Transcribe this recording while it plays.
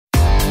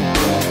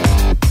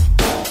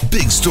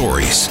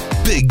stories,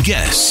 big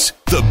guests,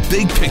 the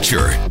big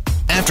picture.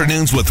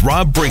 Afternoons with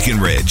Rob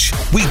Breckenridge.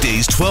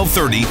 Weekdays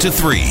 12:30 to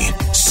 3,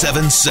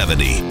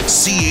 770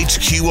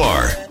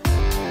 CHQR.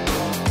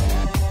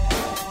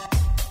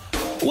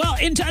 Well,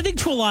 and I think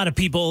to a lot of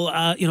people,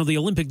 the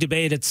Olympic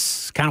debate,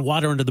 it's kind of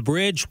water under the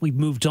bridge. We've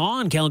moved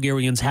on.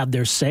 Calgarians had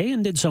their say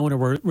and did so in a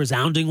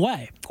resounding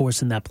way. Of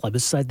course, in that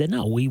plebiscite, they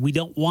know we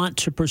don't want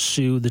to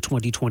pursue the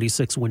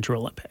 2026 Winter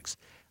Olympics.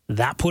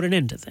 That put an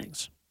end to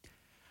things.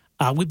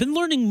 We've been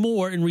learning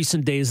more in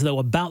recent days, though,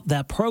 about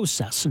that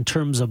process in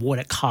terms of what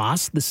it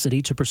cost the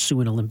city to pursue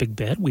an Olympic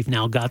bid. We've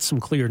now got some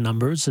clear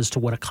numbers as to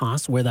what it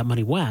cost, where that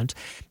money went.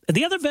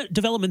 The other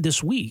development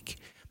this week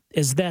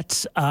is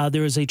that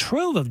there is a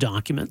trove of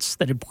documents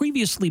that had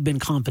previously been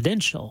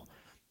confidential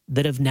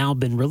that have now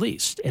been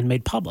released and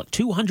made public.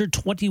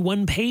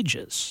 221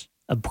 pages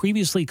of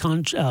previously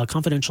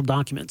confidential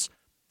documents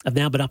have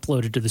now been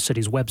uploaded to the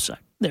city's website.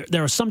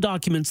 There are some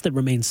documents that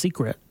remain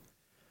secret,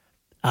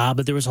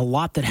 but there is a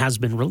lot that has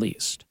been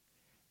released.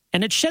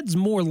 And it sheds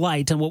more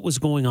light on what was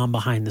going on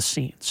behind the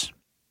scenes.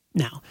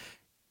 Now,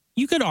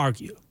 you could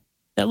argue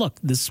that, look,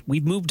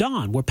 we've moved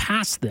on. We're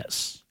past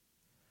this.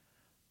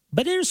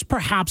 But there's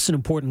perhaps an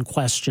important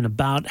question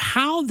about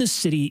how the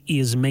city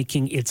is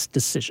making its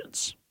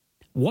decisions,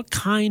 what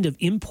kind of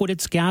input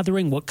it's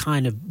gathering, what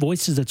kind of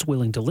voices it's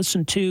willing to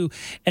listen to,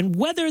 and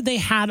whether they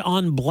had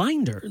on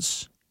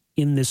blinders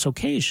in this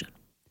occasion.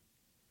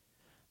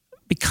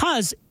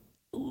 Because,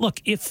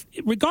 look,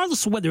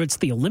 regardless of whether it's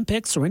the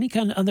Olympics or any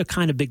other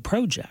kind of big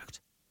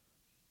project,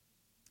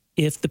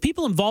 if the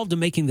people involved in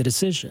making the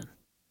decision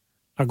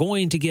are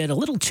going to get a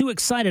little too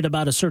excited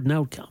about a certain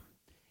outcome,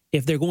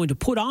 if they're going to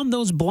put on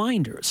those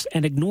blinders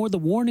and ignore the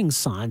warning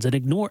signs and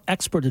ignore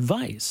expert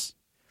advice,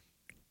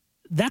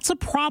 that's a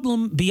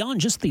problem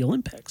beyond just the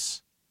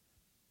Olympics.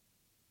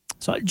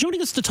 So joining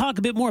us to talk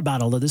a bit more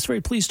about all of this, very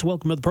pleased to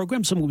welcome to the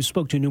program someone we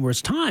spoke to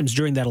numerous times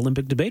during that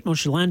Olympic debate.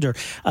 Moshe Lander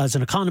is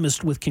an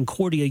economist with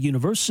Concordia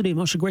University.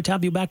 Moshe, great to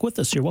have you back with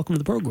us here. Welcome to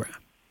the program.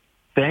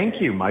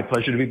 Thank you. My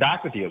pleasure to be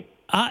back with you.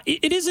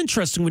 It is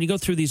interesting when you go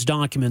through these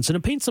documents, and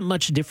it paints a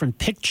much different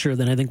picture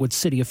than I think what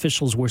city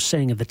officials were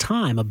saying at the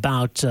time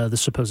about the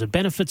supposed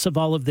benefits of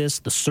all of this,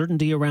 the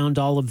certainty around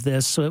all of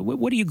this.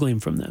 What do you glean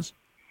from this?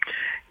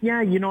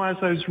 Yeah, as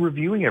I was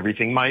reviewing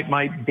everything,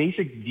 my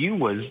basic view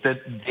was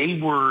that they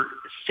were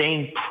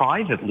saying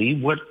privately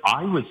what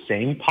I was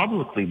saying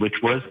publicly, which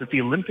was that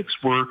the Olympics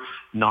were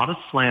not a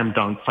slam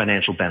dunk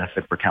financial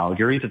benefit for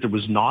Calgary, that there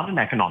was not an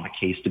economic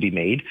case to be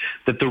made,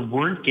 that there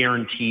weren't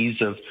guarantees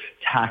of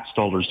tax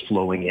dollars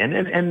flowing in,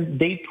 and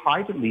they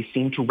privately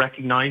seemed to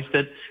recognize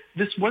that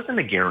this wasn't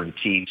a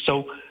guarantee.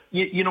 So,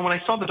 when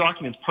I saw the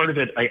documents, part of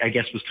it, I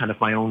guess, was kind of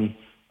my own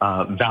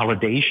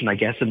validation, I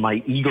guess, and my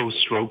ego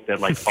stroke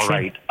that, like, all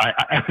right,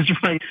 I was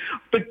right.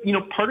 But,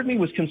 part of me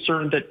was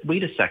concerned that,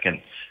 wait a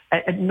second,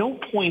 at no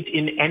point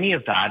in any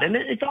of that, and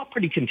it got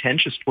pretty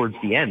contentious towards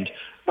the end,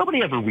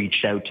 nobody ever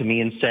reached out to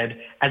me and said,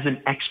 as an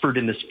expert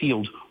in this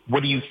field,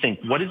 what do you think?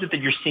 What is it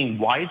that you're seeing?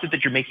 Why is it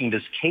that you're making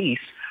this case?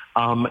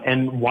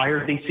 And why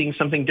are they seeing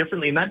something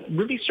differently? And that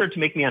really started to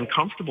make me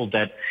uncomfortable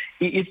that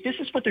if this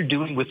is what they're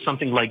doing with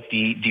something like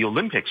the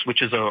Olympics,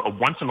 which is a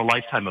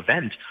once-in-a-lifetime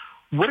event,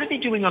 what are they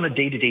doing on a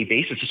day-to-day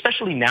basis,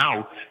 especially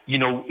now,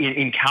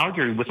 in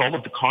Calgary with all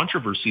of the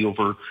controversy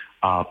over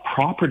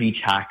property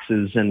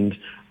taxes and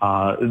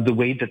the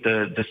way that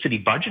the city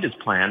budget is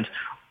planned?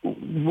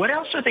 What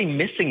else are they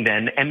missing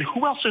then, and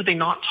who else are they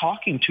not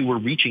talking to or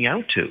reaching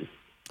out to?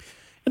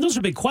 And those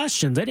are big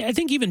questions. I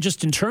think even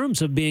just in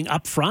terms of being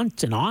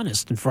upfront and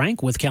honest and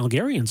frank with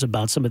Calgarians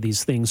about some of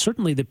these things,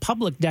 certainly the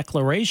public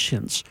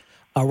declarations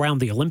around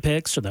the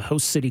Olympics or the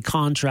host city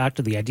contract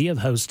or the idea of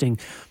hosting,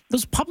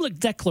 those public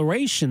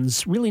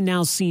declarations really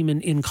now seem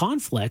in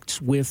conflict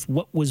with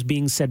what was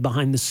being said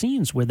behind the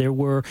scenes, where there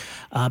were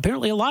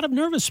apparently a lot of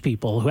nervous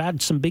people who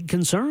had some big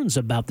concerns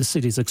about the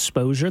city's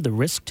exposure, the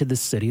risk to the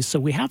city. So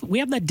we have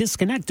that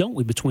disconnect, don't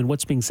we, between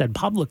what's being said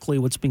publicly,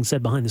 what's being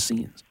said behind the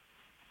scenes.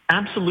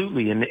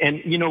 Absolutely.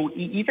 And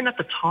even at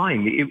the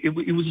time,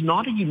 it was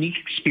not a unique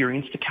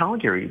experience to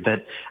Calgary.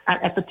 That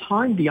at the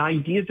time, the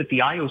idea that the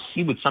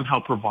IOC would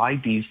somehow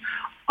provide these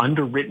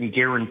underwritten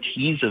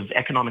guarantees of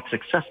economic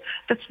success,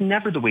 that's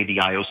never the way the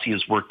IOC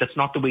has worked. That's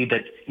not the way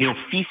that,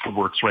 FIFA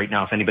works right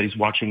now, if anybody's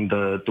watching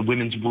the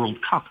Women's World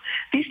Cup.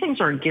 These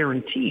things aren't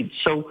guaranteed.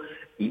 So,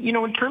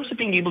 in terms of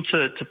being able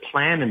to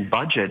plan and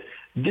budget,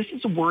 this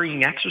is a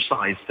worrying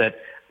exercise that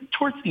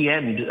towards the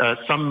end,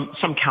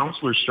 some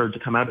councillors started to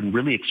come out and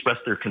really express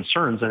their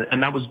concerns,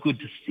 and that was good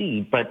to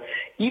see. But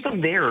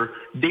even there,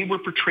 they were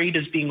portrayed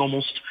as being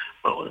almost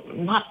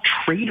not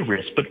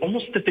traitorous, but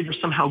almost that they were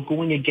somehow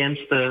going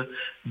against the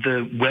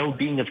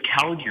well-being of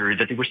Calgary,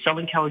 that they were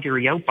selling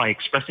Calgary out by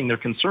expressing their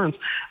concerns.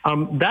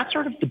 That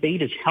sort of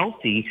debate is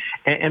healthy,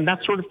 and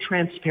that sort of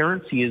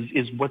transparency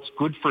is what's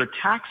good for a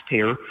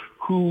taxpayer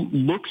who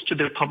looks to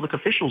their public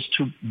officials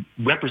to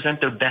represent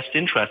their best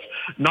interests,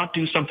 not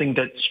do something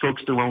that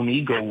strokes their own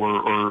ego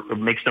or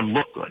makes them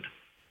look good.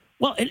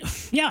 Well,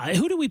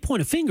 who do we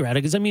point a finger at?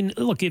 Because, I mean,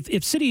 look,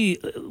 if city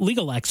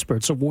legal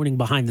experts are warning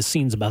behind the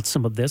scenes about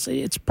some of this,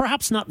 it's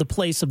perhaps not the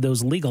place of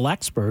those legal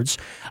experts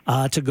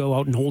to go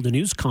out and hold a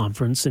news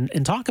conference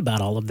and talk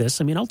about all of this.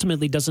 I mean,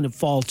 ultimately, doesn't it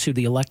fall to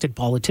the elected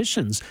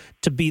politicians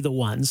to be the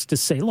ones to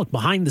say, look,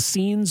 behind the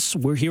scenes,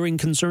 we're hearing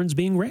concerns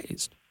being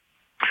raised?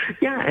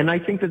 Yeah, and I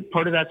think that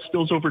part of that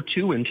spills over,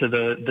 too, into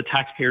the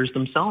taxpayers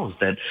themselves,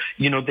 that,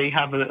 they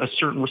have a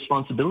certain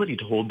responsibility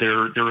to hold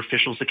their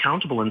officials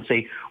accountable and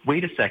say,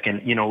 wait a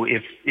second,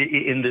 if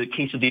in the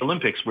case of the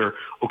Olympics where,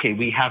 okay,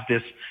 we have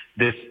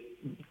this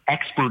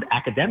expert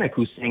academic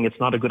who's saying it's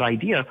not a good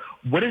idea,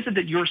 what is it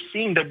that you're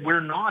seeing that we're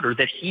not, or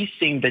that he's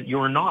seeing that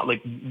you're not?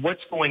 Like,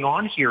 what's going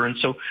on here? And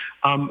so,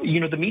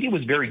 the media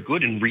was very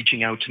good in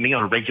reaching out to me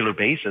on a regular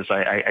basis.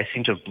 I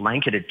seem to have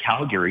blanketed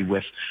Calgary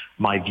with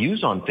my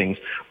views on things.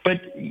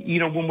 But,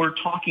 when we're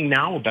talking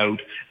now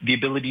about the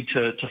ability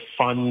to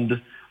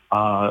fund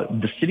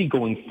the city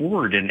going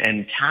forward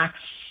and tax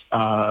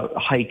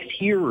hikes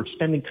here or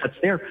spending cuts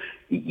there,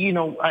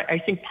 I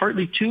think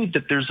partly, too,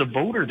 that there's a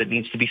voter that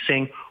needs to be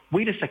saying,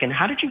 wait a second,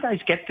 how did you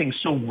guys get things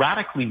so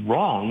radically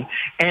wrong?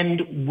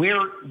 And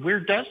where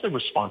does the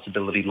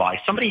responsibility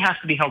lie? Somebody has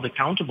to be held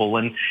accountable.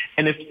 And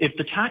if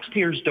the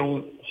taxpayers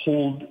don't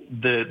hold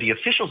the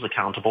officials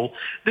accountable,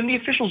 then the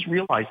officials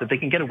realize that they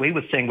can get away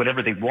with saying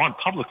whatever they want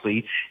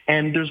publicly,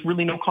 and there's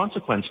really no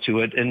consequence to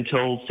it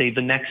until, say,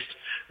 the next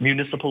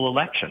municipal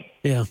election.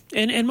 Yeah.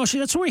 And Moshe,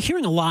 that's what we're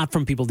hearing a lot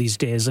from people these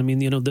days. I mean,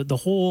 the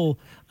whole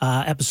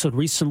episode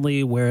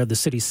recently where the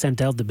city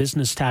sent out the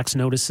business tax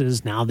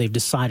notices, now they've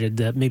decided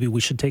that maybe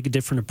we should take a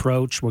different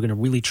approach. We're going to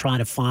really try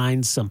to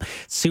find some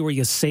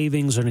serious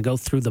savings. We're going to go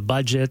through the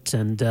budget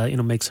and,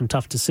 make some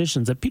tough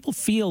decisions that people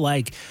feel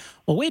like,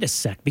 well, wait a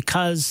sec,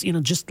 because,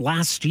 just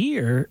last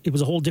year, it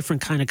was a whole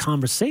different kind of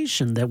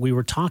conversation that we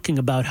were talking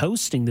about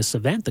hosting this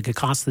event that could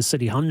cost the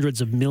city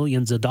hundreds of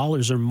millions of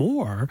dollars or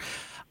more.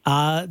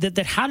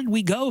 That how did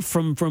we go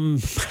from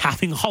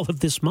having all of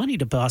this money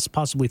to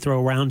possibly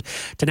throw around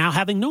to now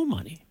having no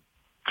money?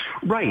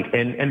 Right,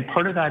 and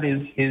part of that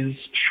is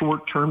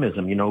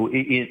short-termism.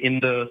 In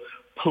the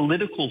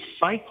political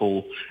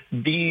cycle,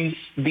 these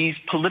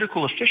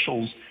political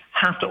officials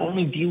have to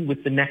only deal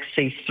with the next,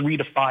 say, 3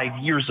 to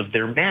 5 years of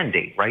their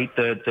mandate, right?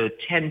 The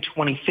 10,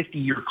 20,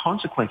 50-year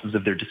consequences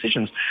of their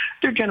decisions,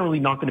 they're generally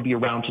not going to be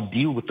around to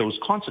deal with those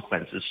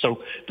consequences.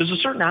 So there's a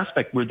certain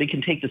aspect where they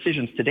can take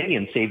decisions today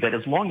and say that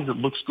as long as it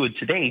looks good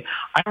today,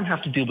 I don't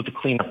have to deal with the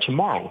cleanup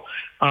tomorrow.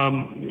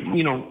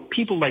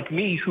 People like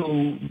me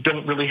who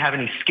don't really have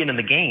any skin in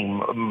the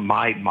game,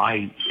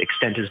 my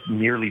extent is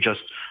merely just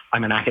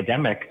I'm an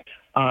academic.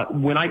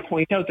 When I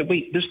point out that,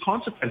 wait, there's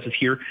consequences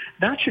here,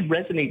 that should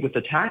resonate with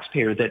the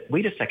taxpayer that,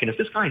 wait a second, if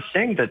this guy's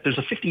saying that there's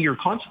a 50-year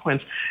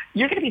consequence,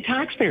 you're going to be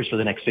taxpayers for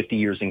the next 50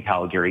 years in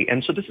Calgary.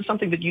 And so this is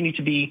something that you need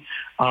to be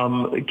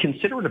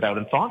considerate about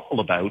and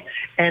thoughtful about.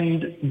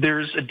 And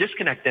there's a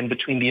disconnect then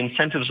between the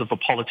incentives of a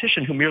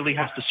politician who merely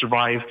has to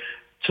survive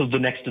till the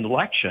next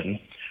election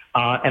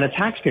and a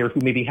taxpayer who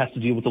maybe has to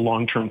deal with the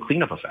long-term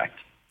cleanup effect.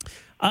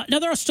 Now,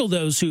 there are still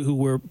those who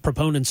were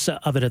proponents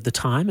of it at the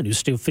time and who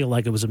still feel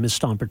like it was a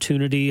missed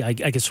opportunity. I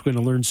guess we're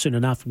going to learn soon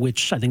enough,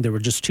 which I think there were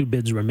just 2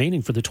 bids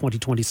remaining for the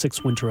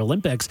 2026 Winter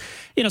Olympics.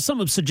 Some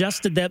have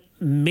suggested that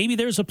maybe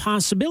there's a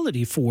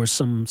possibility for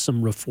some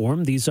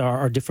reform. These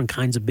are different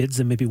kinds of bids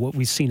than maybe what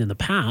we've seen in the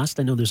past.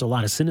 I know there's a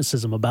lot of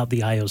cynicism about the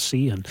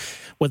IOC and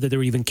whether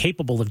they're even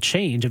capable of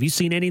change. Have you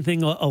seen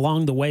anything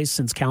along the way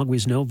since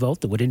Calgary's no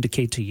vote that would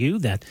indicate to you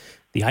that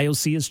the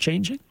IOC is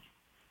changing?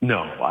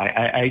 No,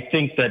 I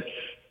think that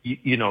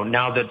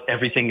now that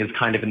everything is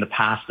kind of in the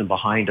past and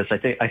behind us, I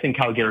think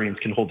Calgarians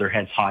can hold their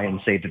heads high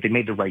and say that they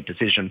made the right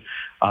decision,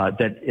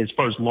 that as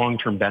far as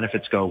long-term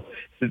benefits go,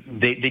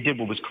 they did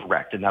what was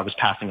correct, and that was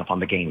passing up on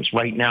the games.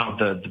 Right now,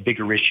 the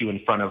bigger issue in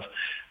front of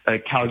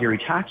Calgary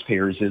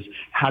taxpayers is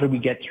how do we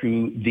get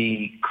through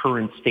the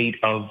current state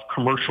of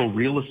commercial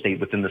real estate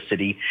within the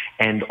city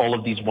and all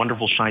of these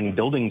wonderful shiny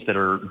buildings that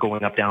are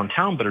going up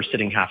downtown but are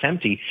sitting half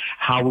empty.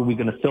 How are we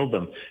going to fill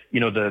them?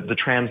 The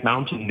Trans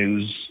Mountain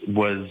news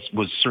was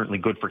certainly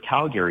good for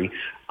Calgary,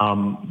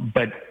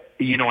 but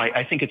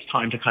I think it's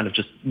time to kind of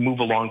just move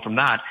along from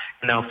that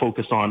and now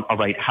focus on, all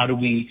right, how do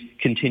we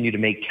continue to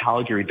make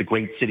Calgary the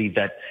great city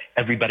that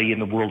everybody in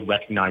the world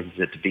recognizes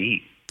it to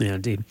be? Yeah,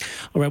 indeed.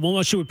 All right. Well,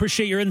 Moshe, we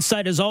appreciate your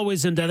insight as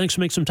always, and thanks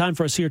for making some time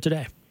for us here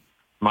today.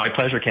 My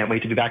pleasure. Can't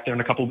wait to be back there in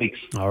a couple of weeks.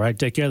 All right.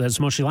 Take care. That's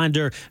Moshe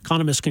Lander,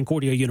 economist,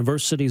 Concordia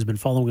University, has been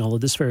following all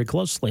of this very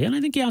closely. And I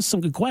think he asked some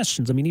good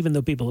questions. I mean, even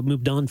though people have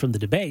moved on from the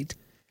debate,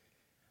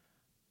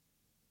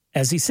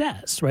 as he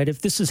says, right,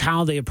 if this is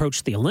how they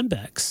approach the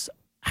Olympics,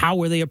 how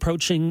are they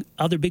approaching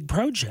other big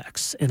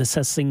projects and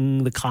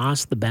assessing the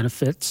cost, the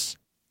benefits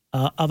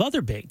of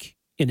other big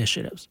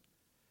initiatives?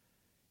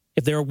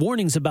 If there are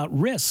warnings about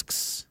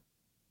risks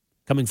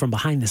coming from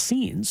behind the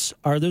scenes,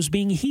 are those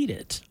being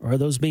heeded? Or are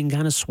those being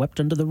kind of swept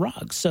under the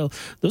rug? So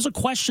those are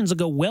questions that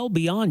go well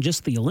beyond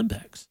just the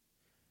Olympics.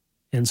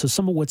 And so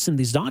some of what's in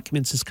these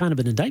documents is kind of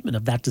an indictment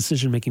of that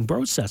decision-making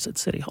process at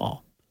City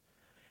Hall.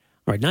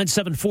 All right,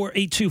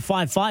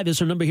 974-8255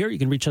 is our number here. You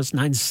can reach us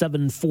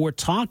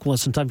 974-TALK. We'll have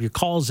some time for your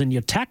calls and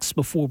your texts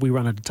before we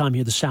run out of time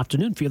here this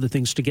afternoon. A few other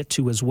things to get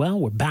to as well.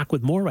 We're back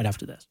with more right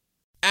after this.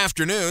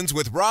 Afternoons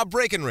with Rob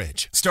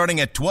Breckenridge, starting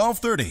at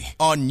 12:30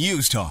 on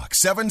News Talk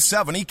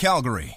 770 Calgary.